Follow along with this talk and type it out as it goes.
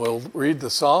We'll read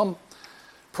the psalm.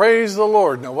 Praise the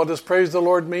Lord. Now, what does praise the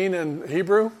Lord mean in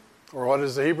Hebrew? Or what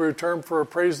is the Hebrew term for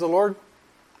praise the Lord?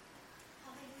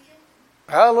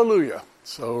 Hallelujah.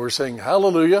 So we're saying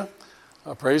hallelujah.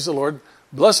 Praise the Lord.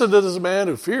 Blessed is the man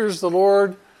who fears the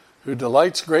Lord, who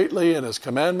delights greatly in his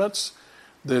commandments.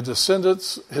 His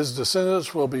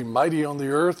descendants will be mighty on the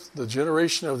earth. The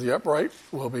generation of the upright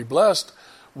will be blessed.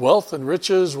 Wealth and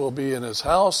riches will be in his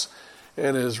house,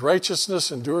 and his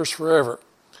righteousness endures forever.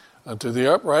 Unto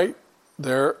the upright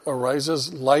there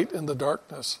arises light in the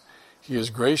darkness. He is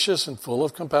gracious and full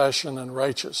of compassion and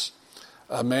righteous.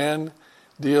 A man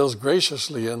deals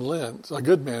graciously and lends. A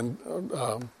good man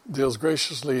deals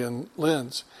graciously and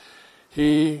lends.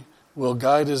 He will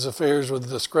guide his affairs with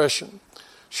discretion.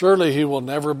 Surely he will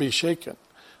never be shaken.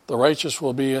 The righteous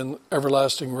will be in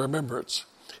everlasting remembrance.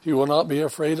 He will not be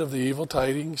afraid of the evil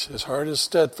tidings. His heart is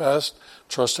steadfast,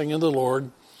 trusting in the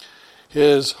Lord.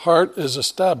 His heart is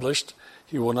established.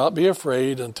 He will not be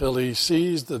afraid until he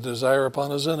sees the desire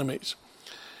upon his enemies.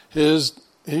 He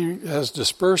has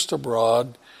dispersed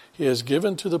abroad. He has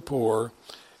given to the poor.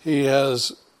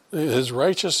 His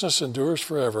righteousness endures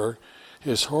forever.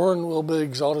 His horn will be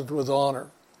exalted with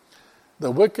honor.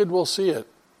 The wicked will see it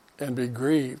and be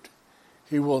grieved.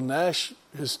 He will gnash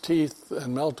his teeth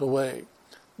and melt away.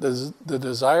 The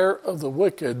desire of the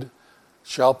wicked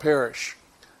shall perish.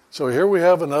 So here we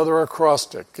have another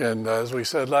acrostic. And as we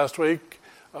said last week,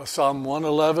 Psalm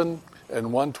 111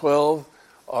 and 112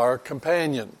 are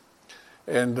companion.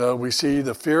 And we see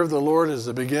the fear of the Lord is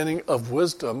the beginning of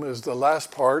wisdom, is the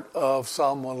last part of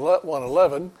Psalm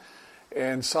 111.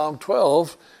 And Psalm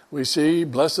 12, we see,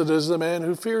 blessed is the man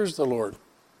who fears the Lord.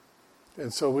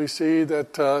 And so we see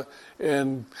that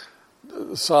in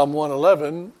Psalm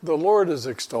 111, the Lord is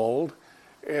extolled.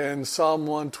 In Psalm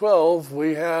 112,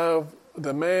 we have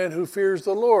the man who fears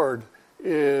the Lord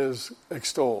is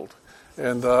extolled.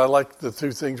 And I like the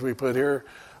two things we put here.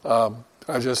 I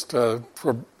thought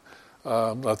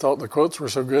the quotes were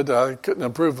so good that I couldn't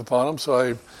improve upon them, so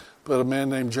I put a man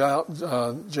named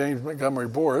James Montgomery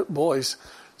Boice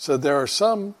said they're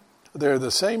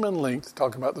the same in length,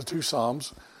 talking about the two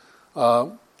Psalms.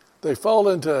 They fall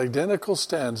into identical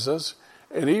stanzas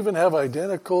and even have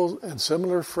identical and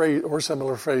similar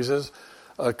phrases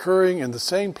occurring in the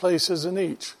same places in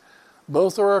each.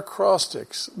 Both are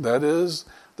acrostics. That is,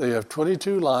 they have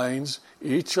 22 lines,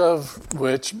 each of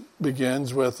which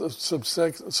begins with a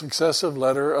successive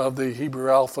letter of the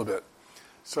Hebrew alphabet.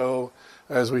 So,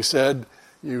 as we said,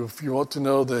 if you want to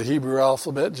know the Hebrew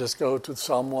alphabet, just go to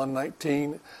Psalm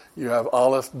 119. You have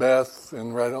Aleph, Beth,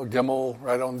 and Gimel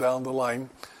right on down the line.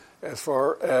 As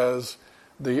far as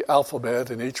the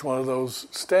alphabet, and each one of those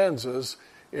stanzas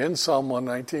in Psalm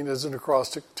 119 is an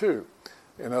acrostic too.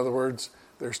 In other words,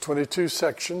 there's 22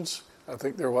 sections. I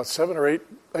think there are 7 or 8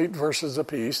 verses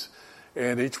apiece,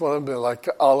 and each one of them, like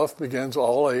Aleph begins with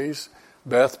all A's,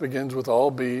 Beth begins with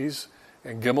all B's,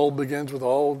 and Gimel begins with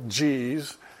all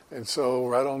G's, and so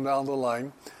right on down the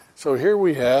line. So here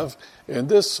we have in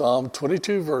this psalm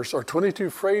 22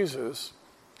 phrases,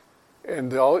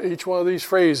 and each one of these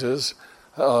phrases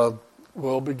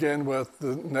will begin with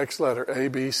the next letter, A,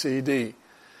 B, C, D.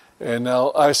 And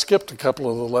now I skipped a couple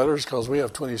of the letters because we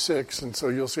have 26, and so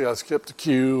you'll see I skipped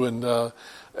Q and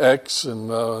X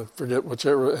and forget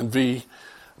whichever, and V.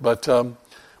 But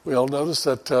we'll notice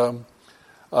that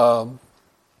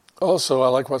also I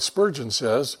like what Spurgeon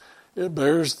says. It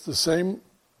bears the same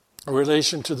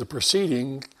relation to the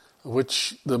preceding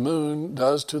which the moon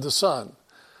does to the sun.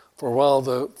 For while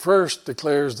the first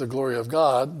declares the glory of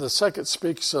God, the second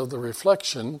speaks of the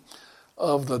reflection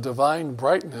of the divine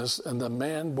brightness and the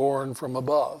man born from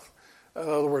above. In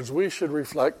other words, we should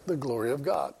reflect the glory of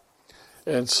God.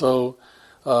 And so,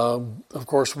 of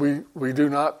course, we do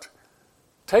not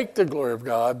take the glory of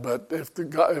God, but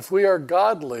if we are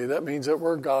godly, that means that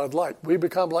we're God-like. We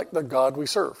become like the God we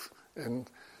serve. And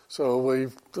so we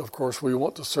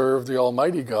want to serve the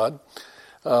Almighty God.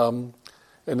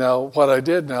 And now what I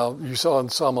did you saw in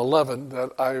Psalm 11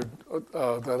 that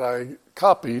I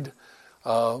copied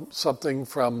something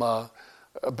from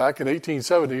back in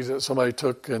 1870s that somebody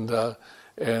took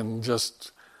and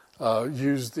just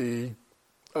used the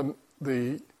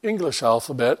English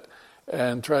alphabet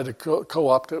and tried to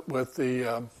co-opt it with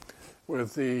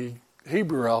the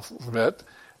Hebrew alphabet.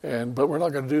 But we're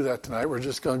not going to do that tonight. We're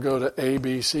just going to go to A,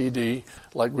 B, C, D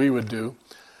like we would do.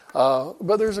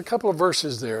 But there's a couple of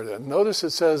verses there then. Notice it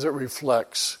says it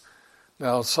reflects.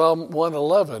 Now, Psalm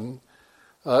 111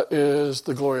 is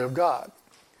the glory of God.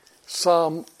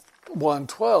 Psalm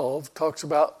 112 talks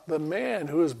about the man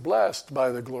who is blessed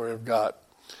by the glory of God.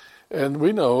 And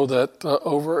we know that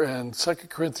over in 2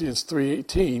 Corinthians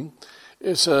 3:18,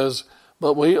 it says,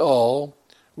 "But we all,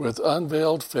 with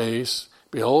unveiled face,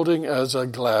 beholding as a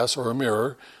glass or a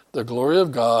mirror, the glory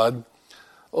of God,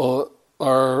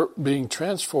 are being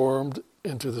transformed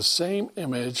into the same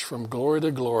image from glory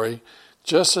to glory,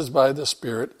 just as by the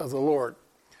Spirit of the Lord."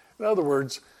 In other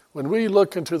words, when we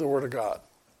look into the Word of God,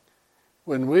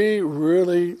 when we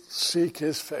really seek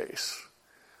His face,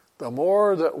 the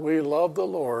more that we love the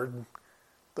Lord,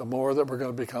 the more that we're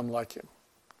going to become like Him.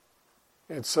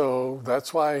 And so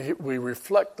that's why we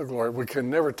reflect the glory. We can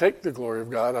never take the glory of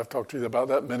God. I've talked to you about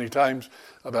that many times,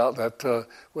 about that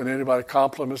when anybody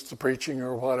compliments the preaching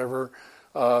or whatever,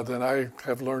 then I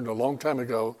have learned a long time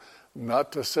ago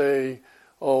not to say,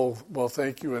 "Oh, well,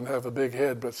 thank you," and have a big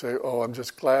head, but say, "Oh, I'm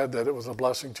just glad that it was a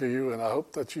blessing to you, and I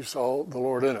hope that you saw the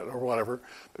Lord in it," or whatever,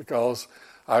 because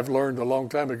I've learned a long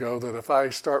time ago that if I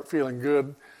start feeling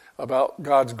good about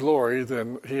God's glory,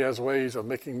 then He has ways of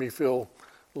making me feel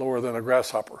lower than a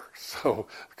grasshopper, so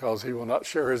because He will not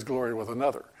share His glory with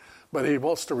another. But He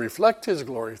wants to reflect His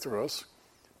glory through us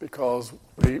because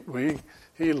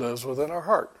He lives within our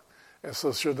heart. And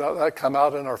so should that come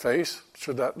out in our face?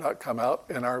 Should that not come out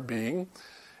in our being?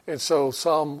 And so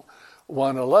Psalm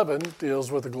 111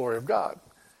 deals with the glory of God.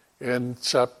 In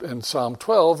Psalm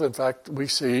 12, in fact, we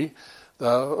see,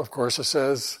 of course, it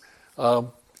says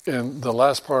in the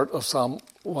last part of Psalm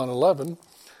 111,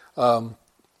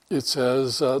 it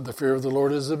says, "The fear of the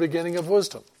Lord is the beginning of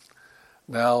wisdom."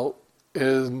 Now,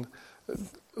 in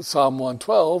Psalm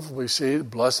 112, we see,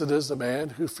 "Blessed is the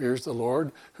man who fears the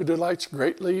Lord, who delights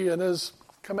greatly in His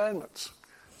commandments."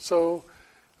 So,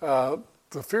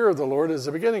 the fear of the Lord is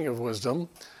the beginning of wisdom,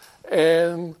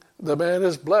 and the man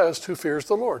is blessed who fears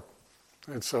the Lord.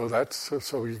 And so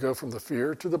so you go from the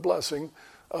fear to the blessing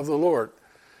of the Lord.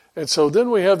 And so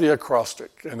then we have the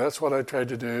acrostic, and that's what I tried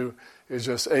to do, is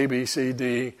just A, B, C,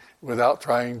 D, without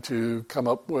trying to come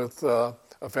up with a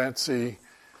fancy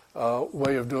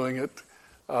way of doing it.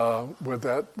 With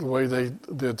that, the way they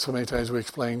did so many times, we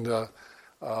explained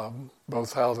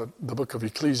both how the book of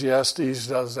Ecclesiastes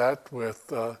does that with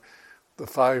the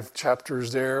 5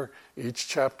 chapters there. Each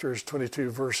chapter is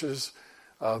 22 verses.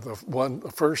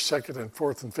 The first, second, and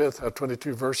fourth, and fifth have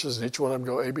 22 verses, and each one of them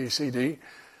go A, B, C, D.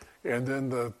 And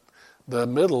then the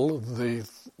middle, the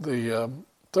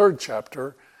third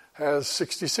chapter, has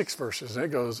 66 verses, and it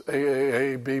goes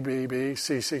A, B, B, B,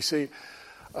 C, C, C.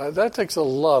 That takes a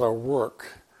lot of work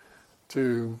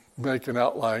to make an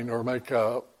outline or make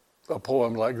a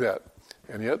poem like that.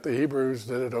 And yet the Hebrews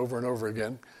did it over and over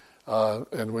again.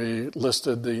 And we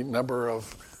listed the number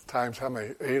of times, how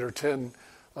many, 8 or 10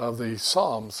 of the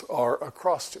Psalms are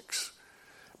acrostics.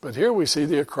 But here we see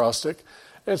the acrostic.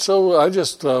 And so I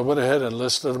just went ahead and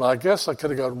listed them. I guess I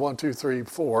could have gone 1, 2, 3,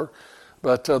 4.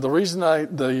 But the reason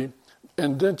the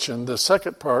indentation, the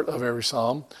second part of every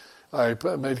Psalm, I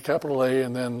made a capital A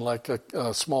and then like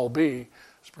a small b.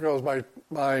 It's because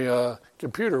my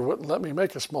computer wouldn't let me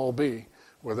make a small b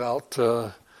without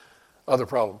other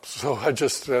problems. So I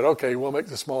just said, okay, we'll make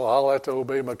the small. I'll have to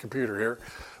obey my computer here.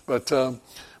 But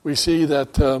we see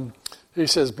that he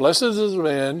says, "Blessed is the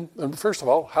man," and first of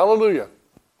all, hallelujah,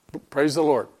 praise the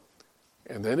Lord.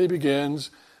 And then he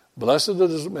begins, "Blessed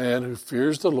is the man who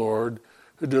fears the Lord,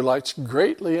 who delights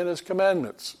greatly in His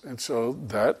commandments." And so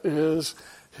that is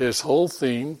his whole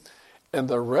theme. And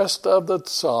the rest of the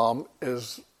psalm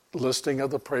is listing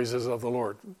of the praises of the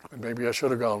Lord. And maybe I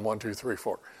should have gone 1, 2, 3,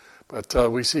 4. But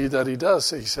we see that he does.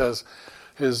 He says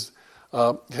his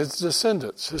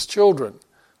descendants, his children,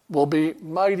 will be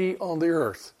mighty on the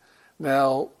earth.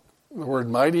 Now, the word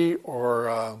mighty,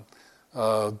 or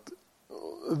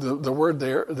the word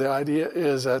there, the idea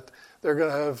is that they're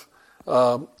going to have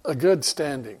a good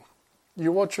standing.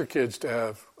 You want your kids to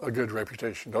have a good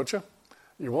reputation, don't you?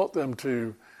 You want them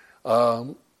to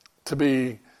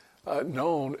be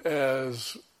known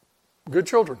as good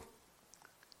children.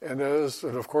 And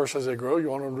of course, as they grow, you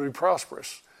want them to be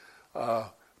prosperous.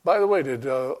 By the way, did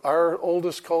our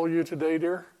oldest call you today,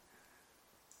 dear?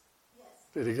 Yes.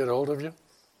 Did he get a hold of you?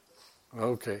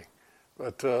 Okay.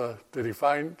 But did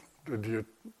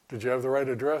you have the right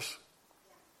address?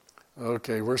 Yeah.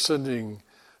 Okay, we're sending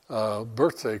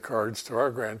birthday cards to our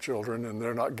grandchildren, and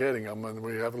they're not getting them, and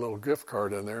we have a little gift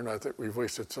card in there, and I think we've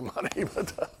wasted some money,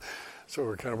 but so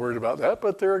we're kind of worried about that.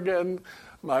 But there again,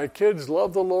 my kids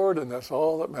love the Lord, and that's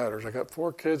all that matters. I got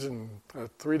 4 kids in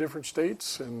 3 different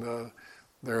states, and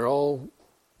they're all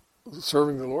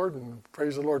serving the Lord, and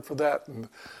praise the Lord for that. And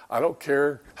I don't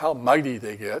care how mighty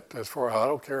they get, I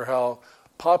don't care how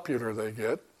popular they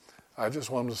get. I just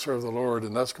want them to serve the Lord,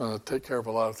 and that's going to take care of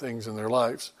a lot of things in their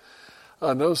lives.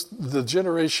 Notice the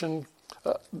generation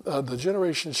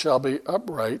shall be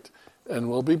upright and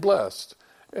will be blessed.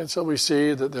 And so we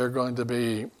see that they're going to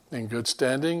be in good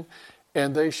standing,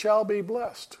 and they shall be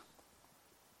blessed.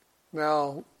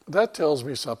 Now, that tells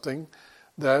me something,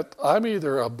 that I'm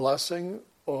either a blessing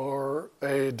or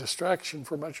a distraction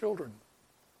for my children.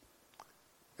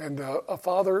 And a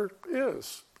father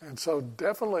is. And so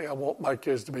definitely I want my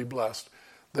kids to be blessed.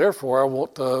 Therefore, I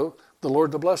want the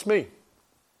Lord to bless me.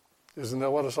 Isn't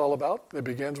that what it's all about? It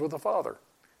begins with the father.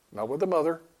 Not with the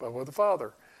mother, but with the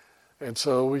father. And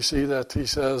so we see that he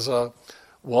says,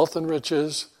 wealth and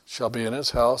riches shall be in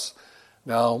his house.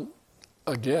 Now,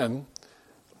 again,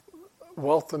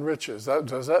 wealth and riches.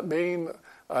 Does that mean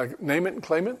name it and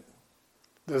claim it?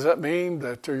 Does that mean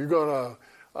that you're going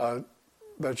to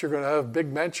have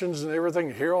big mansions and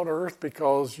everything here on earth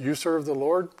because you serve the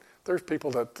Lord? There's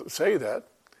people that say that,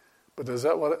 but is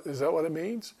that what it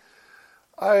means?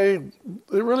 It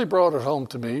really brought it home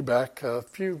to me back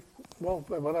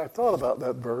when I thought about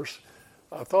that verse,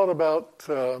 I thought about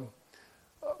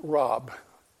Rob.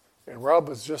 And Rob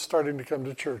was just starting to come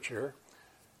to church here.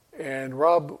 And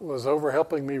Rob was over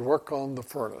helping me work on the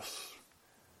furnace.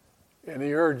 And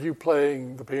he heard you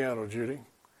playing the piano, Judy.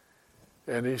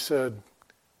 And he said,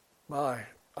 I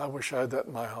wish I had that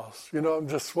in my house.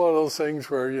 Just one of those things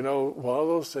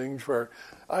where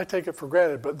I take it for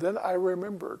granted. But then I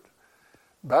remembered,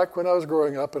 back when I was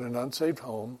growing up in an unsaved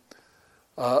home,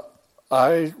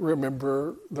 I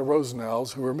remember the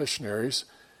Rosenals, who were missionaries,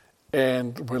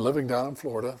 and we're living down in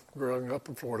Florida, growing up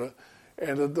in Florida,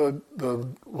 and the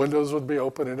windows would be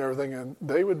open and everything, and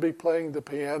they would be playing the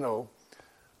piano,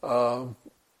 and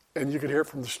you could hear it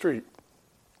from the street.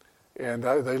 And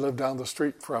they lived down the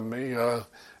street from me,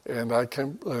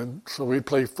 and so we'd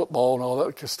play football and all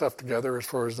that stuff together, as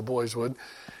far as the boys would.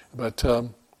 But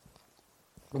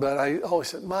I always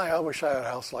said, I wish I had a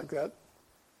house like that.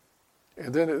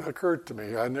 And then it occurred to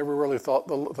me, I never really thought,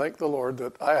 thank the Lord,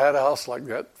 that I had a house like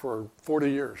that for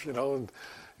 40 years, and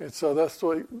so that's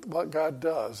what God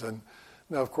does. And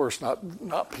now, of course,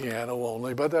 not piano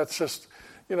only, but that's just,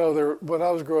 when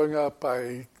I was growing up,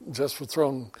 I just was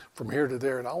thrown from here to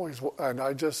there, and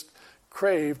I just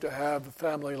craved to have a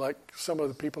family like some of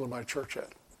the people in my church had.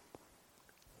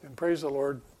 And praise the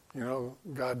Lord,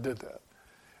 God did that.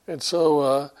 And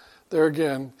so there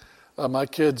again, my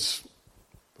kids,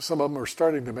 some of them are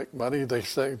starting to make money. They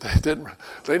say they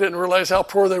didn't realize how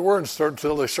poor they were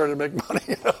until they started to make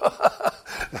money.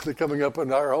 They're coming up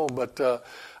in our home, but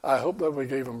I hope that we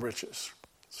gave them riches,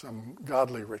 some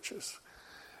godly riches.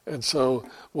 And so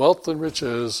wealth and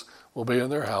riches will be in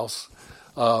their house,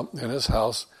 in his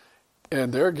house.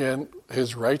 And there again,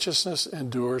 his righteousness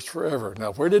endures forever.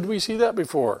 Now, where did we see that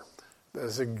before?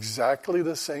 That's exactly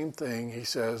the same thing he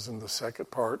says in the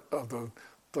second part of the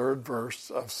third verse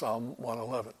of Psalm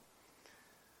 111.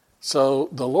 So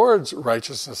the Lord's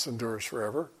righteousness endures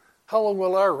forever. How long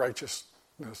will our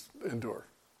righteousness endure?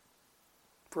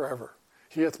 Forever.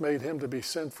 He hath made him to be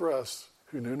sin for us,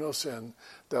 who knew no sin,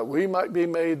 that we might be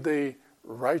made the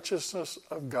righteousness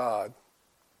of God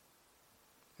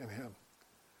in him.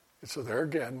 And so there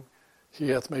again,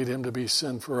 he hath made him to be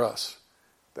sin for us,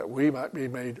 that we might be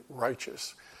made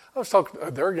righteous. I was talking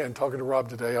to Rob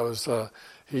today.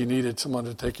 He needed someone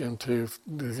to take him to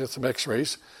get some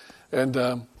x-rays. And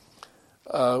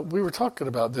we were talking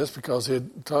about this because he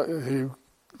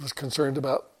was concerned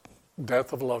about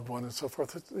death of a loved one and so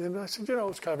forth. And I said,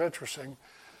 it's kind of interesting.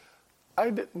 I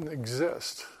didn't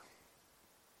exist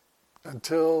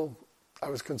until I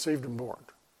was conceived and born.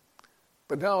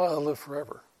 But now I'll live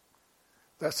forever.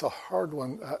 That's a hard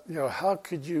one. How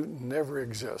could you never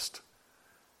exist?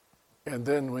 And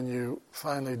then when you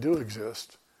finally do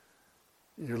exist,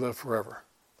 you live forever.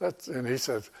 And he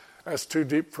said, that's too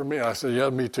deep for me. I said, yeah,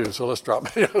 me too. So let's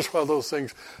drop it. It's one of those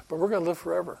things. But we're going to live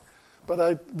forever. But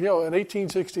in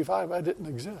 1865, I didn't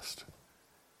exist.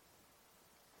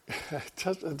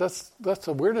 That's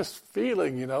the weirdest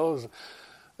feeling,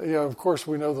 Of course,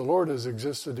 we know the Lord has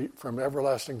existed from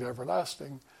everlasting to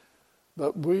everlasting,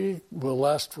 but we will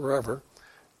last forever.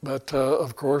 But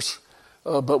of course,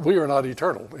 but we are not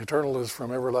eternal. Eternal is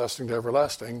from everlasting to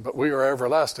everlasting, but we are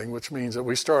everlasting, which means that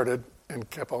we started and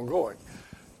kept on going.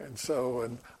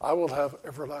 And I will have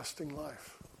everlasting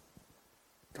life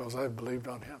because I've believed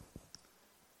on him.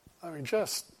 I mean,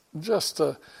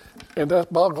 and that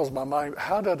boggles my mind.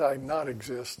 How did I not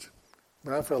exist?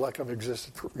 But I feel like I've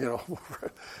existed for,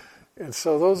 And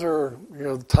so those are,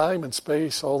 time and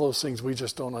space, all those things we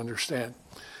just don't understand.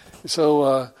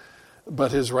 So,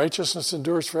 but his righteousness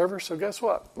endures forever. So guess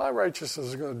what? My righteousness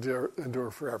is going to endure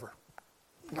forever.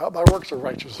 Not by works of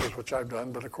righteousness, which I've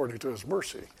done, but according to his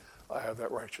mercy, I have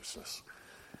that righteousness.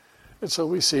 And so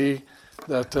we see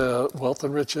that wealth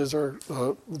and riches are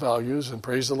values, and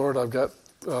praise the Lord, I've got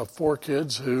 4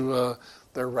 kids who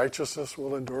their righteousness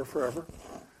will endure forever.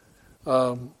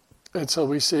 And so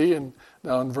we see, and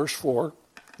now in verse 4,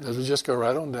 as we just go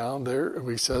right on down there,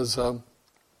 he says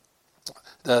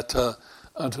that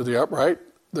unto the upright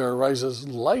there arises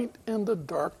light in the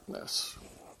darkness.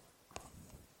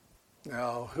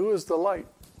 Now, who is the light?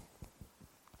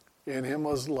 In him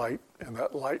was light, and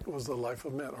that light was the life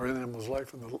of men. Or in him was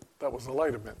life, and that was the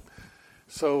light of men.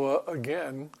 So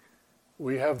again,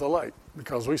 we have the light,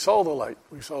 because we saw the light.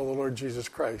 We saw the Lord Jesus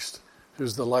Christ,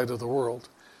 who's the light of the world.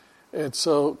 And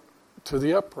so, to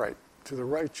the upright, to the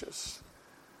righteous,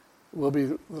 will be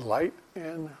the light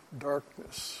in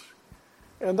darkness.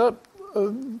 And that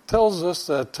tells us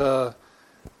that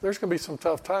there's going to be some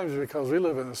tough times because we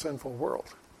live in a sinful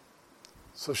world.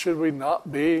 So should we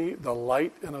not be the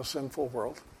light in a sinful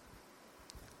world?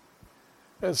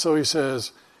 And so he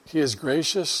says, he is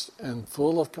gracious and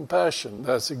full of compassion.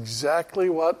 That's exactly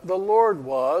what the Lord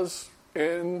was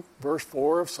in verse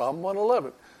 4 of Psalm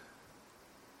 111.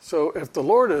 So if the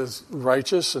Lord is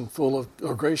righteous and full of,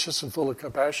 or gracious and full of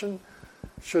compassion,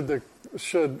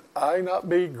 should I not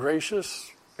be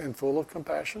gracious and full of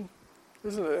compassion?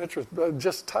 Isn't it interesting? It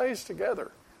just ties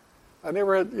together. I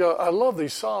never had, I love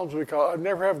these Psalms because I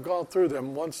never have gone through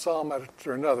them one Psalm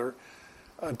after another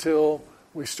until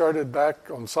we started back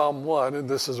on Psalm 1, and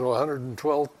this is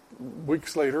 112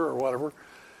 weeks later or whatever,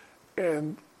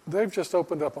 and they've just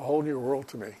opened up a whole new world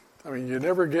to me. I mean, you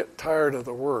never get tired of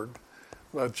the Word,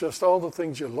 but just all the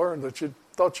things you learn that you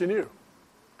thought you knew.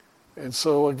 And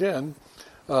so again,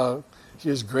 he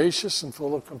is gracious and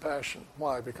full of compassion.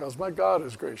 Why? Because my God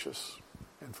is gracious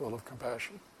and full of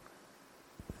compassion.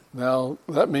 Now,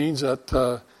 that means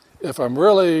that if I'm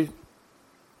really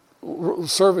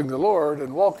serving the Lord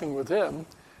and walking with Him,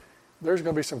 there's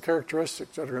going to be some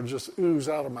characteristics that are going to just ooze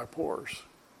out of my pores.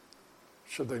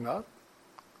 Should they not?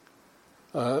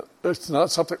 It's not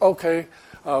something, okay,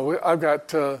 I've got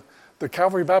the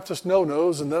Calvary Baptist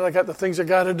no-nos, and then I got the things I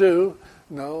got to do.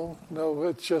 No,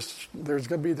 it's just, there's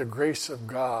going to be the grace of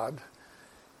God.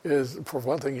 Is, for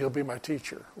one thing, He'll be my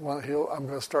teacher. I'm going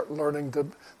to start learning.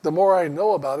 The more I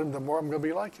know about Him, the more I'm going to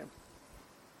be like Him.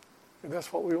 And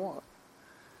that's what we want.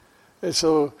 And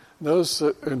so notice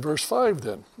in verse 5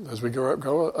 then, as we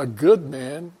go, a good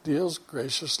man deals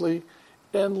graciously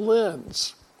and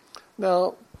lends.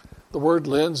 Now, the word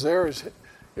lends there is,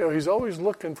 he's always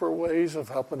looking for ways of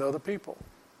helping other people.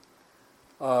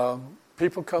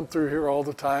 People come through here all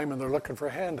the time and they're looking for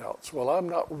handouts. Well, I'm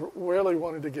not really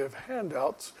wanting to give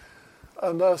handouts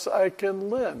unless I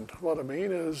can lend. What I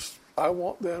mean is I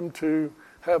want them to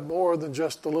have more than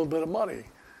just a little bit of money.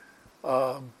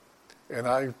 And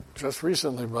I just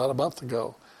recently, about a month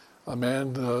ago, a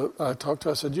man I talked to,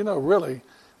 I said, really,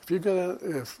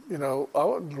 I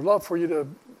would love for you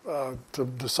to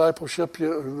discipleship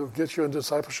you, get you in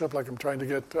discipleship like I'm trying to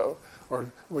get,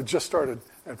 or we just started,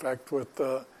 in fact,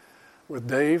 with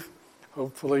Dave.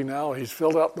 Hopefully now he's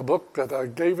filled out the book that I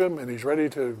gave him and he's ready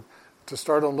to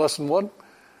start on lesson 1.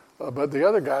 But the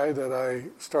other guy that I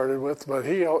started with, but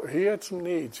he had some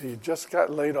needs. He just got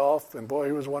laid off, and boy,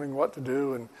 he was wondering what to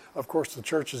do. And of course, the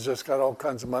church has just got all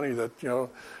kinds of money that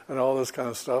and all this kind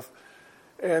of stuff.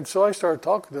 And so I started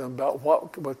talking to him about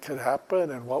what could happen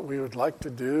and what we would like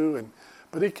to do.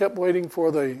 But he kept waiting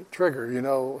for the trigger.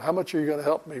 How much are you going to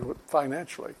help me with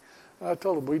financially? And I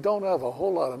told him we don't have a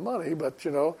whole lot of money, but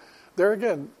there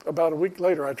again, about a week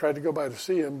later, I tried to go by to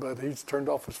see him, but he's turned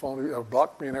off his phone. He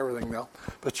blocked me and everything now.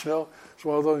 But, it's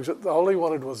one of those things, all he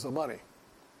wanted was the money.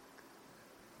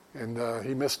 And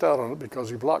he missed out on it because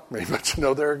he blocked me. But,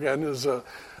 there again is,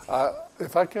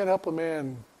 if I can't help a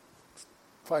man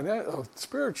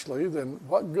spiritually, then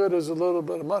what good is a little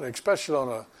bit of money, especially on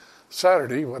a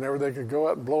Saturday, whenever they could go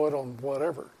out and blow it on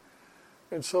whatever.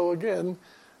 And so, again,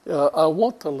 I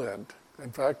want to lend.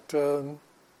 In fact,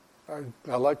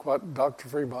 I like what Dr.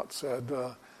 Fremont said.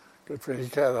 Good for him. He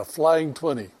had a flying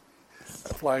 20.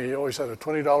 He always had a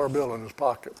 $20 bill in his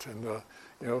pocket, and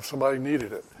if somebody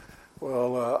needed it.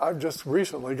 Well, I've just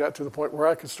recently got to the point where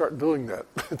I can start doing that.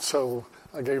 And so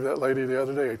I gave that lady the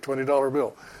other day a $20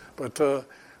 bill. But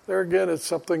there again, it's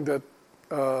something that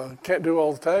can't do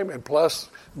all the time. And plus,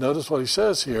 notice what he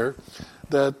says here,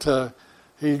 that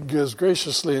he gives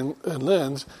graciously and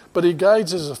lends, but he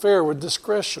guides his affair with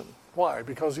discretion. Why?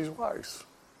 Because he's wise.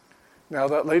 Now,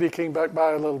 that lady came back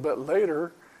by a little bit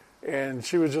later, and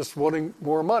she was just wanting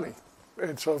more money.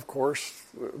 And so, of course,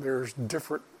 there's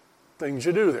different things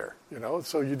you do there,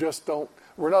 So you just don't,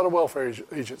 we're not a welfare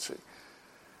agency.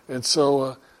 And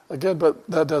so, Again, but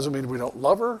that doesn't mean we don't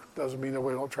love her, doesn't mean that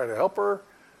we don't try to help her,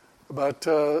 but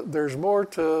there's more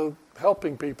to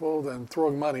helping people than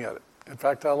throwing money at it. In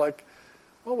fact, what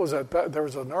was that? There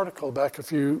was an article back a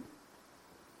few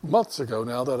months ago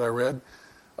now that I read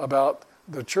about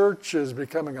the church is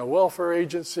becoming a welfare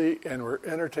agency and we're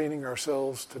entertaining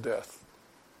ourselves to death.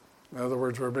 In other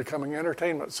words, we're becoming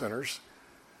entertainment centers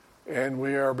and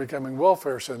we are becoming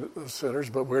welfare centers,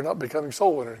 but we're not becoming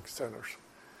soul winning centers.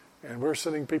 And we're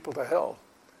sending people to hell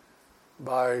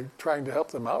by trying to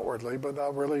help them outwardly, but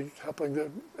not really helping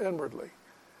them inwardly.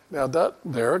 Now that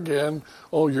there again,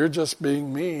 you're just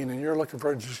being mean and you're looking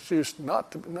for an excuse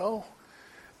not to. No,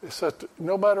 it's that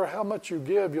no matter how much you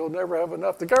give, you'll never have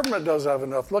enough. The government does have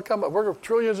enough. Look how much we're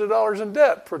trillions of dollars in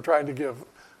debt for trying to give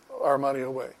our money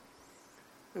away.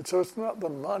 And so it's not the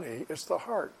money, it's the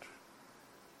heart.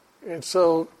 And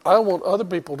so I want other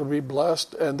people to be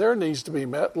blessed and their needs to be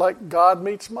met like God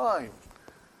meets mine.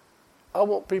 I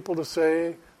want people to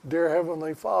say, Dear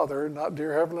Heavenly Father, not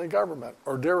Dear Heavenly Government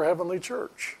or Dear Heavenly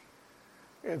Church.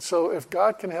 And so if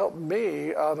God can help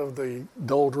me out of the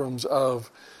doldrums of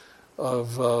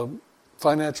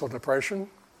financial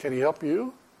depression, can He help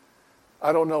you?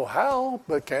 I don't know how,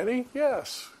 but can He?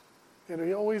 Yes. And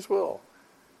He always will.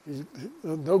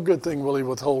 No good thing will He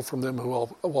withhold from them who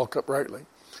walk uprightly.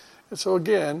 And so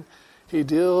again, He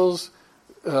deals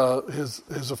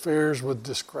his affairs with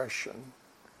discretion.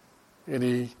 And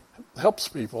He helps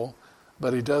people,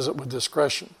 but He does it with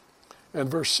discretion. And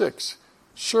verse 6,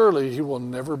 surely He will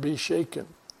never be shaken.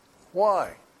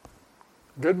 Why?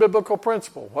 Good biblical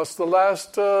principle. What's the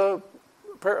last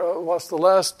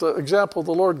example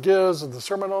the Lord gives in the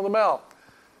Sermon on the Mount?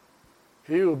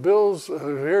 He who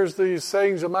hears these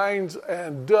sayings of mine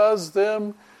and does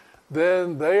them,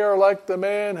 then they are like the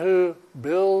man who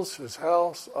builds his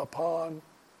house upon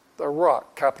the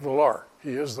rock, capital R.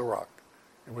 He is the rock.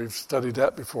 And we've studied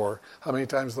that before, how many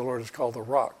times the Lord is called the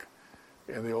rock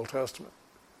in the Old Testament.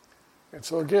 And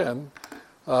so again,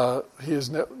 He is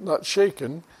not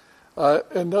shaken.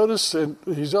 And notice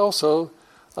He's also,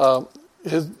 the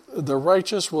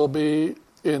righteous will be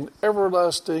in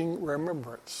everlasting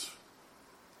remembrance.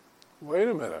 Wait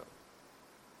a minute.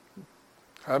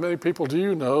 How many people do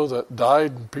you know that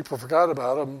died and people forgot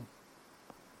about them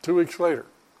 2 weeks later?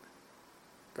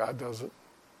 God does it.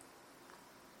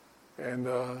 And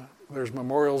there's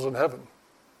memorials in heaven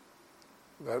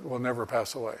that will never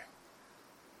pass away.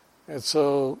 And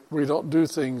so we don't do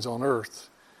things on earth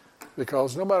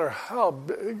because no matter how,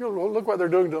 look what they're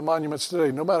doing to the monuments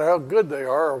today, no matter how good they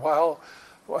are or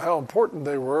how important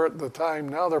they were at the time,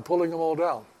 now they're pulling them all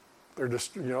down. They're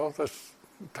just,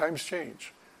 times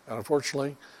change. And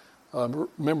unfortunately,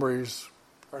 memories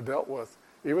are dealt with.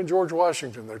 Even George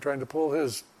Washington, they're trying to pull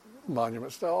his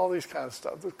monuments down, all these kind of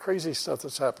stuff, the crazy stuff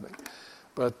that's happening.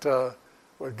 But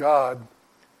with God,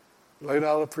 lay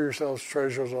not up for yourselves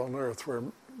treasures on earth where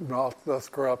moth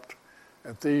doth corrupt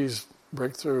and thieves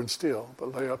break through and steal,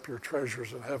 but lay up your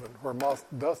treasures in heaven where moth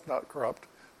doth not corrupt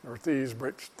nor thieves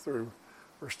break through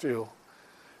or steal.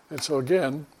 And so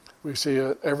again, we see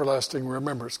an everlasting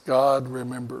remembrance. God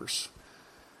remembers.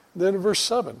 Then in verse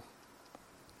 7,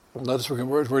 notice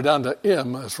we're down to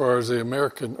M as far as the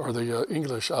American or the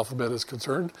English alphabet is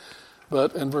concerned.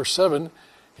 But in verse 7,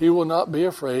 He will not be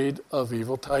afraid of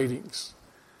evil tidings.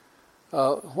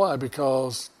 Why?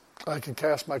 Because I can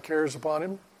cast my cares upon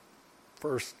Him.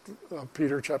 1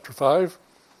 Peter chapter 5.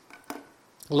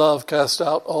 Love casts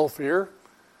out all fear.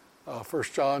 1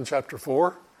 John chapter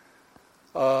 4.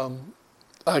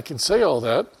 I can say all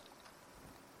that.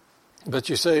 But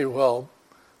you say, well,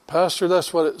 Pastor,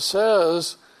 that's what it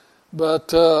says,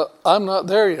 but I'm not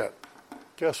there yet.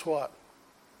 Guess what?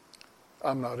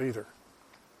 I'm not either.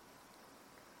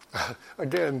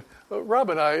 Again, Rob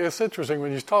and I, it's interesting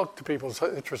when you talk to people, it's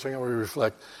interesting how we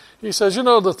reflect. He says,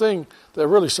 the thing that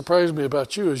really surprised me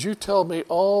about you is you tell me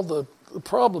all the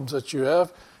problems that you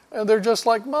have, and they're just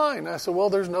like mine. I said, well,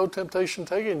 there's no temptation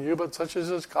taking you, but such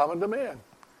as is common to man.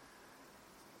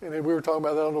 And we were talking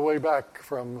about that on the way back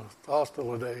from the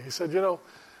hospital today. He said,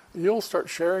 you'll start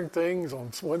sharing things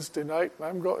on Wednesday night, and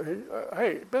I'm going,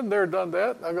 hey, been there, done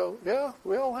that. And I go, yeah,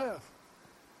 we all have.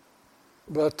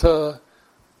 But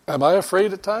am I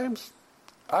afraid at times?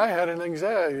 I had an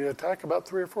anxiety attack about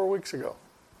 3 or 4 weeks ago.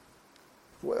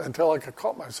 Until I could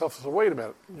caught myself and said, wait a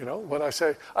minute, when I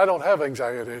say I don't have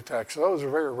anxiety attacks, so that was a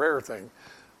very rare thing.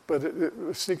 But it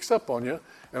sneaks up on you,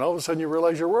 and all of a sudden you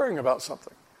realize you're worrying about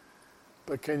something.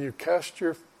 But can you cast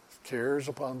your cares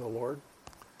upon the Lord?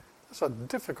 That's a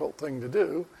difficult thing to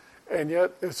do, and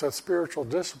yet it's a spiritual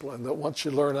discipline that once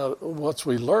we learn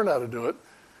how to do it,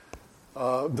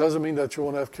 doesn't mean that you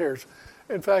won't have cares.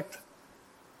 In fact,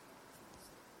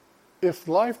 if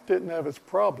life didn't have its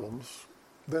problems,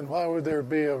 then why would there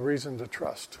be a reason to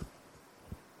trust?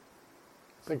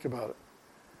 Think about it.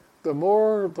 The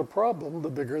more the problem, the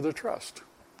bigger the trust,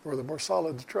 or the more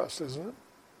solid the trust, isn't it?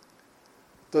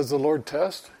 Does the Lord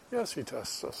test? Yes, he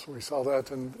tests us. We saw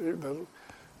that, and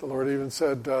the Lord even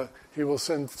said he will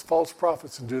send false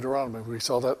prophets in Deuteronomy. We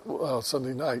saw that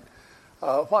Sunday night.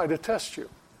 Why? To test you.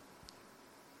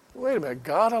 Wait a minute.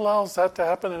 God allows that to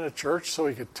happen in a church so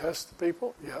he could test the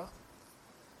people? Yeah.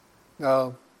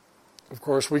 Now, of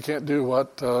course, we can't do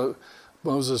what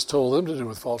Moses told them to do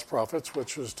with false prophets,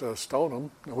 which was to stone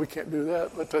them. No, we can't do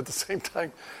that. But at the same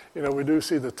time, we do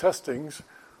see the testings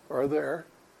are there.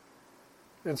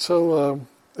 And so,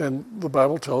 and the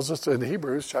Bible tells us in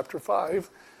Hebrews chapter 5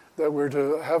 that we're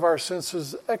to have our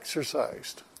senses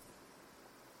exercised.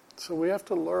 So we have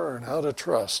to learn how to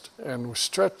trust and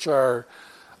stretch our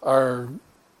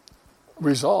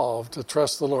resolve to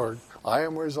trust the Lord. I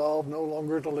am resolved no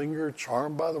longer to linger,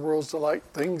 charmed by the world's delight,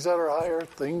 things that are higher,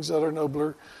 things that are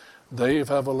nobler, they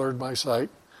have allured my sight.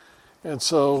 And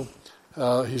so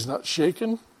he's not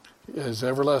shaken, his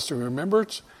everlasting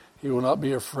remembrance, he will not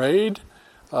be afraid,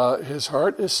 his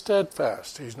heart is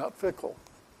steadfast, he's not fickle.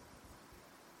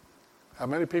 How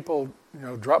many people,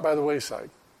 drop by the wayside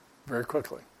very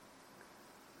quickly?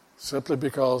 Simply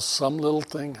because some little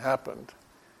thing happened.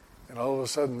 And all of a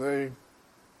sudden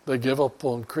they give up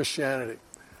on Christianity.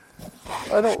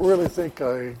 I don't really think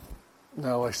I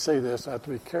say this, I have to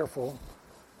be careful,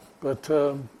 but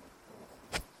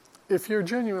if you're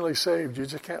genuinely saved, you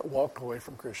just can't walk away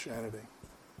from Christianity.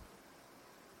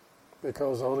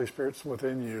 Because the Holy Spirit's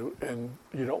within you, and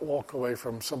you don't walk away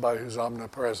from somebody who's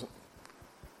omnipresent.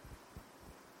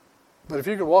 But if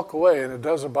you can walk away and it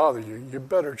doesn't bother you, you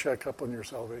better check up on your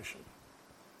salvation.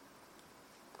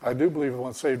 I do believe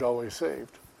once saved, always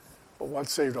saved. But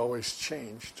once saved, always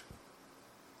changed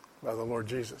by the Lord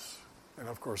Jesus. And,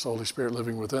 of course, the Holy Spirit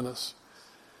living within us.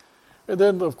 And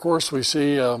then, of course, we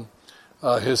see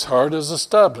his heart is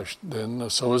established. Then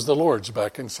so is the Lord's.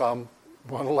 Back in Psalm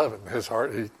 111, his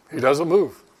heart, he doesn't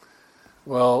move.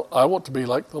 Well, I want to be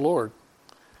like the Lord.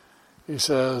 He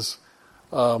says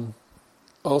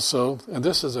also, and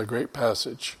this is a great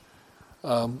passage,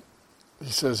 he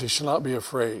says he shall not be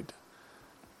afraid.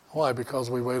 Why?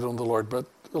 Because we wait on the Lord. But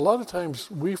a lot of times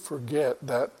we forget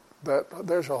that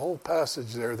there's a whole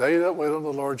passage there. They that wait on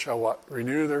the Lord shall what?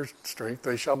 Renew their strength.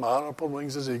 They shall mount up on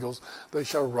wings as eagles. They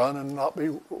shall run and not be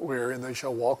weary, and they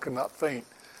shall walk and not faint.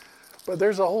 But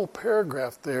there's a whole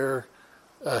paragraph there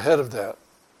ahead of that.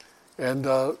 And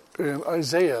in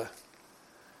Isaiah,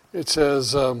 it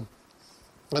says in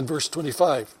verse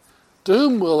 25, to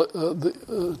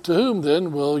whom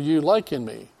then will you liken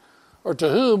me? Or to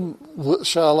whom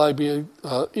shall I be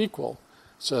equal?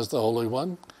 Says the Holy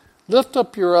One. Lift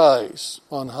up your eyes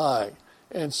on high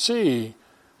and see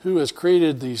who has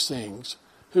created these things,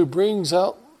 who brings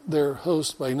out their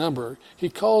host by number. He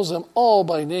calls them all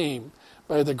by name,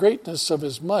 by the greatness of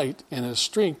his might and his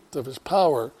strength of his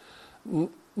power.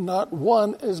 Not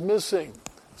one is missing.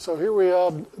 So here we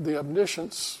have the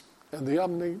omniscience and the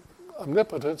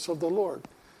omnipotence of the Lord.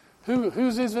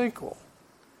 Who's his equal?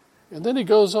 And then he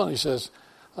goes on, he says,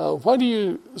 why do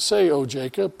you say, O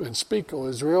Jacob, and speak, O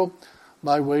Israel,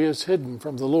 my way is hidden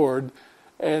from the Lord,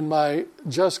 and my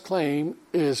just claim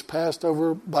is passed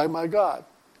over by my God?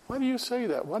 Why do you say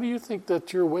that? Why do you think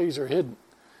that your ways are hidden?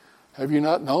 Have you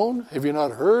not known? Have you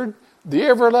not heard? The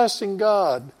everlasting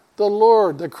God, the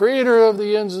Lord, the creator of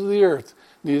the ends of the earth,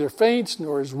 neither faints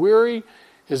nor is weary.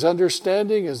 His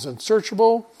understanding is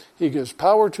unsearchable. He gives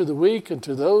power to the weak, and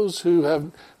to those who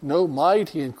have no might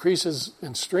he increases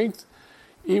in strength.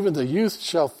 Even the youth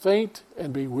shall faint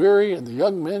and be weary, and the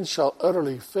young men shall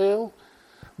utterly fail.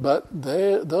 But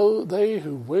they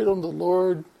who wait on the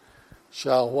Lord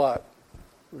shall what?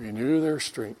 Renew their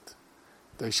strength.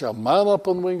 They shall mount up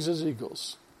on wings as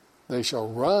eagles. They shall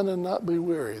run and not be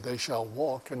weary. They shall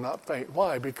walk and not faint.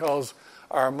 Why? Because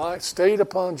our mind stayed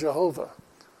upon Jehovah.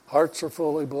 Hearts are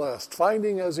fully blessed,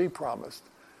 finding as he promised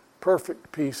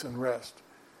perfect peace and rest,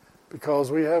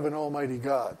 because we have an almighty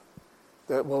God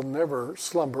that will never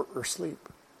slumber or sleep.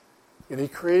 And he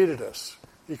created us.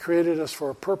 He created us for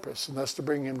a purpose, and that's to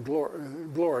bring him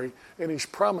glory. And he's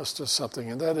promised us something,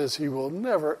 and that is he will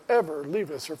never, ever leave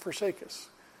us or forsake us.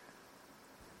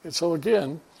 And so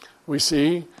again, we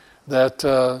see that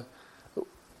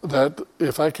that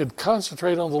if I could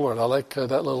concentrate on the Lord, I like that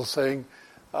little saying,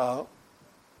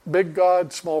 big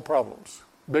God, small problems.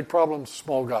 Big problems,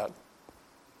 small God.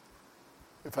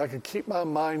 If I could keep my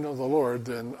mind on the Lord,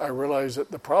 then I realize that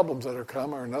the problems that are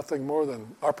come are nothing more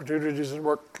than opportunities and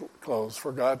work clothes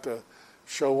for God to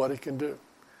show what he can do.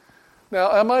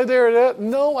 Now, am I there yet?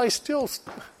 No,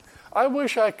 I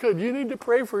wish I could. You need to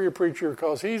pray for your preacher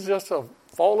because he's just a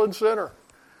fallen sinner.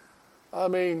 I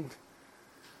mean,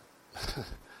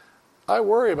 I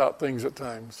worry about things at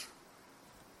times.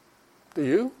 Do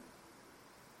you?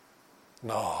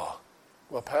 No.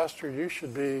 Well, Pastor, you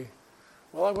should be.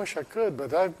 Well, I wish I could,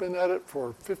 but I've been at it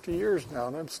for 50 years now,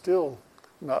 and I'm still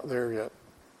not there yet.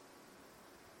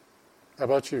 How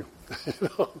about you?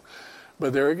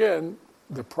 But there again,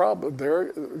 the problem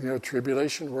there,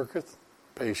 tribulation worketh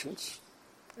patience,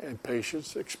 and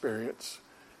patience experience,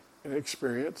 and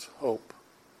experience hope.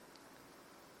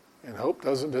 And hope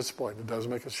doesn't disappoint; it doesn't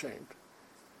make us ashamed.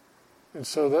 And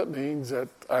so that means that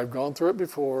I've gone through it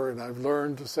before, and I've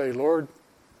learned to say, Lord,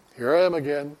 here I am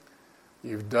again.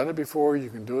 You've done it before. You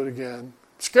can do it again. I'm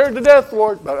scared to death,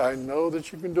 Lord, but I know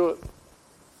that you can do it.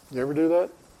 You ever do that?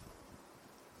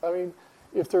 I mean,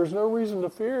 if there's no reason to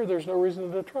fear, there's no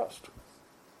reason to trust.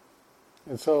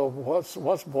 And so once,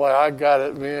 boy, I got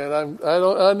it, man.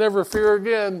 I never fear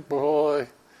again, boy.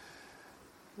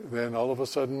 Then all of a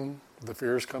sudden, the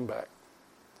fears come back.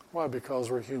 Why? Because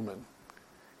we're human.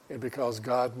 And because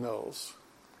God knows.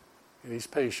 And He's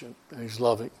patient and He's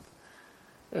loving.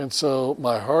 And so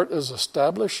my heart is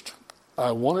established.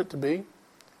 I want it to be.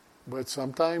 But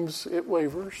sometimes it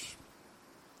wavers.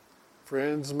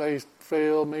 Friends may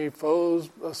fail me, foes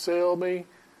assail me.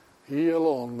 He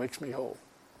alone makes me whole.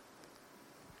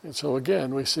 And so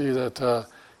again, we see that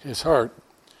his heart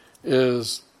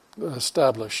is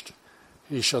established.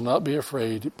 He shall not be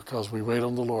afraid because we wait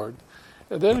on the Lord.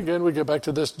 And then again, we get back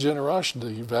to this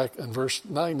generosity back in verse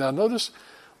 9. Now notice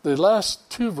the last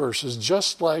two verses,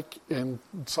 just like in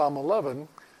Psalm 11,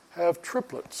 have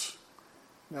triplets.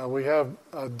 Now we have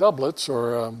doublets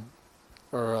or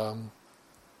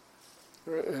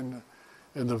in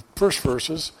the first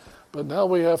verses, but now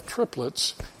we have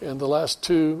triplets in the last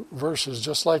two verses,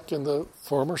 just like in the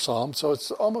former psalm. So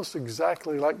it's almost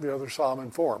exactly like the other psalm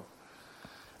in form.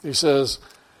 He says,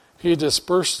 He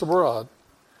dispersed abroad.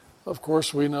 Of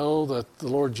course, we know that the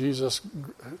Lord Jesus.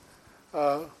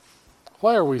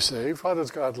 Why are we saved? Why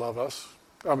does God love us?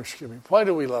 Why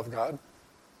do we love God?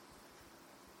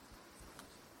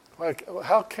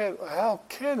 How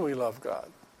can we love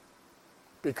God?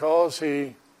 Because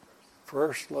He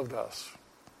first loved us.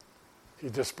 He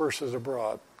disperses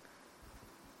abroad.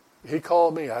 He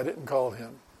called me. I didn't call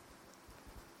Him.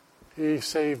 He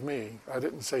saved me. I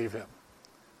didn't save Him.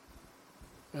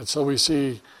 And so we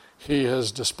see He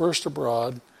has dispersed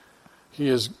abroad. He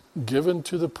is given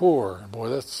to the poor. Boy,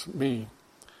 that's me.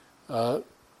 Let's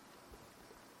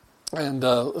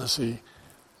see.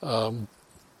 In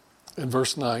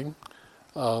verse 9,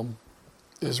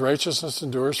 His righteousness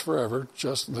endures forever.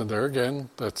 Just there again,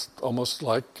 that's almost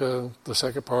like the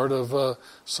second part of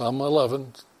Psalm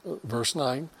 11, verse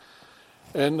 9.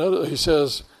 And notice, he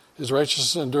says, His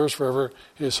righteousness endures forever.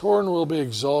 His horn will be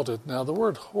exalted. Now, the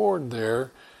word horn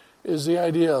there is the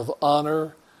idea of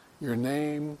honor, your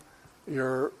name,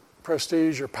 your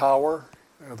prestige, your power.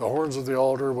 The horns of the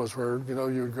altar was where,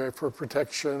 you would go for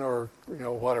protection or,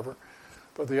 whatever.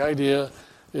 But the idea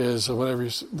is whenever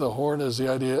the horn is the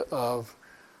idea of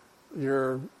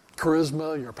your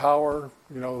charisma, your power,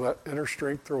 that inner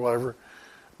strength or whatever.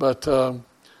 But to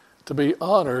be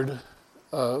honored,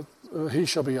 He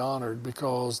shall be honored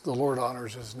because the Lord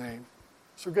honors His name.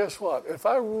 So guess what? If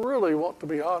I really want to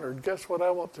be honored, guess what I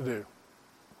want to do?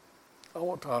 I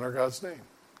want to honor God's name.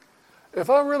 If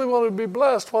I really want to be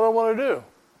blessed, what I want to do?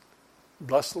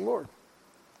 Bless the Lord.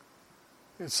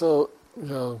 And so,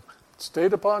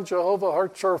 stayed upon Jehovah,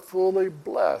 hearts are fully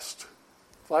blessed,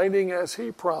 finding as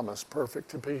He promised,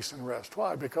 perfect peace and rest.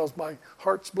 Why? Because my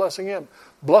heart's blessing Him.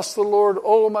 Bless the Lord,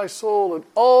 O my soul, and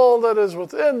all that is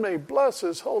within me. Bless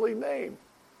His holy name.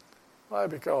 Why?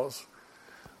 Because,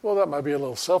 that might be a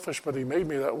little selfish, but He made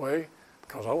me that way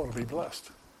because I want to be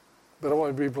blessed. But I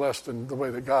want to be blessed in the way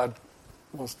that God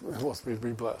wants me to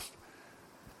be blessed.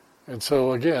 And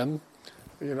so again,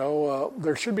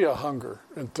 there should be a hunger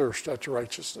and thirst after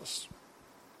righteousness.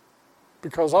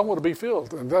 Because I want to be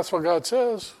filled. And that's what God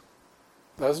says,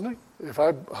 doesn't He? If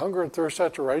I hunger and thirst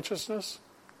after righteousness,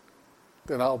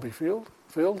 then I'll be filled.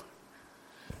 And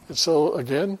so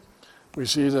again, we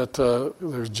see that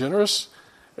there's generous.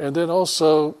 And then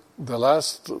also the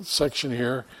last section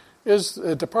here is,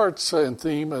 it departs in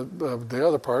theme of the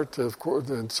other part, of course,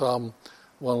 in Psalm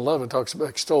 111 talks about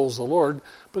extols the Lord.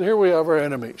 But here we have our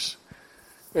enemies.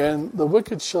 And the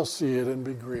wicked shall see it and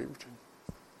be grieved.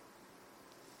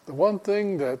 The one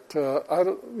thing that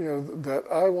that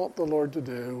I want the Lord to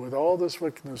do with all this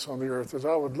wickedness on the earth is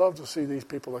I would love to see these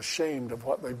people ashamed of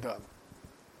what they've done.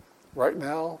 Right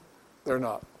now, they're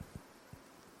not.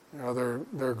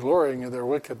 They're glorying in their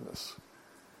wickedness.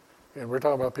 And we're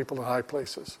talking about people in high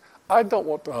places. I don't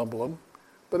want to humble them,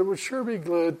 but it would sure be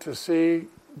good to see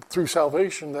through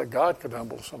salvation that God could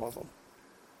humble some of them.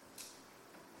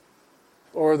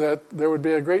 Or that there would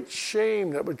be a great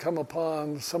shame that would come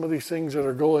upon some of these things that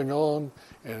are going on,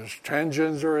 and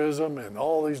transgenderism and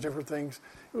all these different things.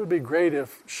 It would be great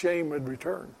if shame would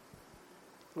return.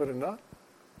 Would it not?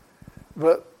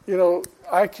 But,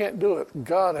 I can't do it.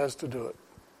 God has to do it.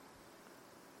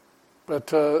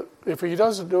 But if he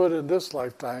doesn't do it in this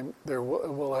lifetime, it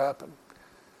will happen.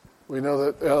 We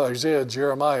know that Isaiah,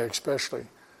 Jeremiah especially,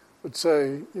 would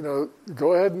say,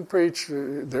 go ahead and preach.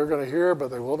 They're going to hear, but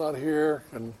they will not hear.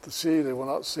 And to see, they will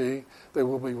not see. They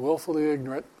will be willfully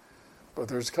ignorant. But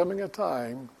there's coming a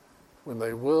time when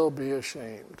they will be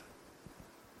ashamed.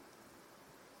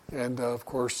 And, of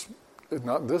course,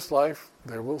 not in this life,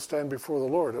 they will stand before the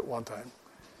Lord at one time.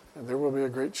 And there will be a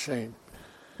great shame.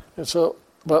 And so,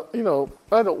 but,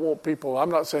 I don't want people,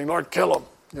 I'm not saying, Lord, kill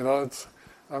them.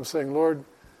 I'm saying, Lord,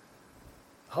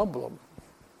 humble them.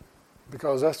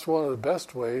 Because that's one of the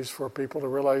best ways for people to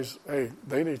realize, hey,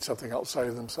 they need something outside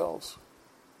of themselves.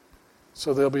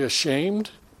 So they'll be ashamed,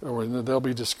 or they'll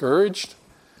be discouraged,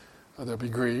 or they'll be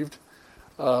grieved.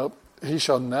 He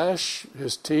shall gnash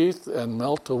his teeth and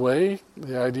melt away.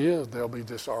 The idea, they'll be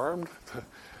disarmed.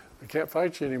 They can't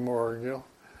fight you anymore,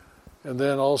 And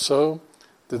then also,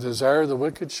 the desire of the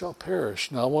wicked shall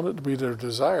perish. Now, I want it to be their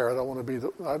desire. I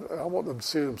want them to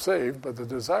see them saved, but the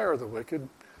desire of the wicked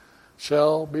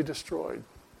shall be destroyed.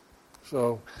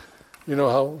 So,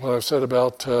 what I've said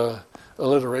about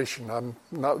alliteration. I'm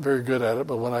not very good at it,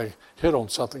 but when I hit on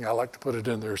something, I like to put it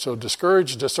in there. So,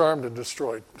 discouraged, disarmed, and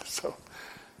destroyed. So,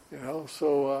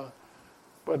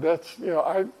 but that's,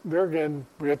 there again,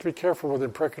 we have to be careful with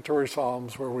imprecatory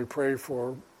psalms where we pray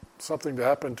for something to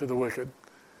happen to the wicked.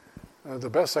 The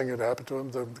best thing that happened to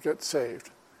them, to get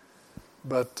saved.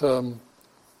 But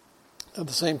at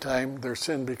the same time, their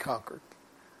sin be conquered.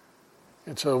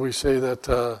 And so we say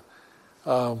that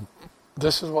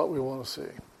this is what we want to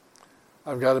see.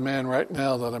 I've got a man right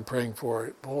now that I'm praying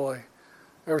for. Boy,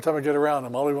 every time I get around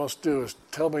him, all he wants to do is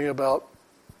tell me about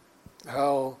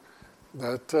how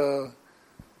that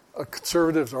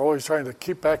conservatives are always trying to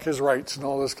keep back his rights and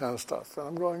all this kind of stuff. And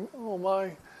I'm going, oh my,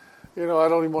 I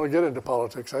don't even want to get into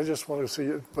politics. I just want to see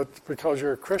it. But because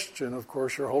you're a Christian, of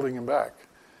course, you're holding him back.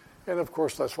 And of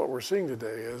course, that's what we're seeing today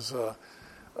is a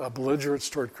belligerence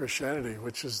toward Christianity,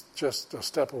 which is just a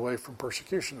step away from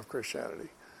persecution of Christianity.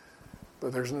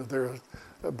 But there's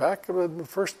back in the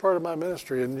first part of my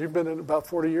ministry, and you've been in about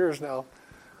 40 years now.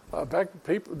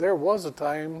 There was a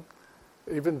time,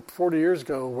 even 40 years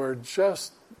ago, where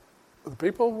just the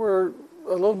people were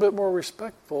a little bit more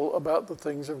respectful about the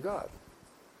things of God.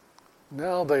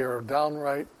 Now they are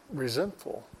downright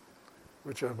resentful,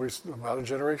 which was about a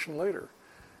generation later,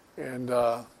 and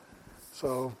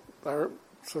so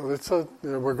it's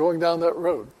we're going down that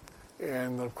road,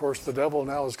 and of course the devil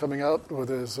now is coming out with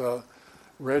his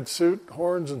red suit,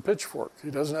 horns, and pitchfork.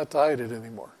 He doesn't have to hide it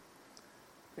anymore,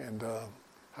 and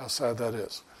how sad that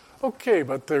is. Okay,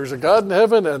 but there's a God in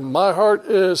heaven, and my heart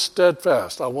is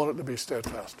steadfast. I want it to be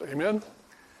steadfast. Amen.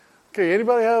 Okay,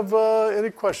 anybody have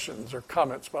any questions or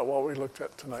comments about what we looked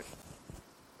at tonight?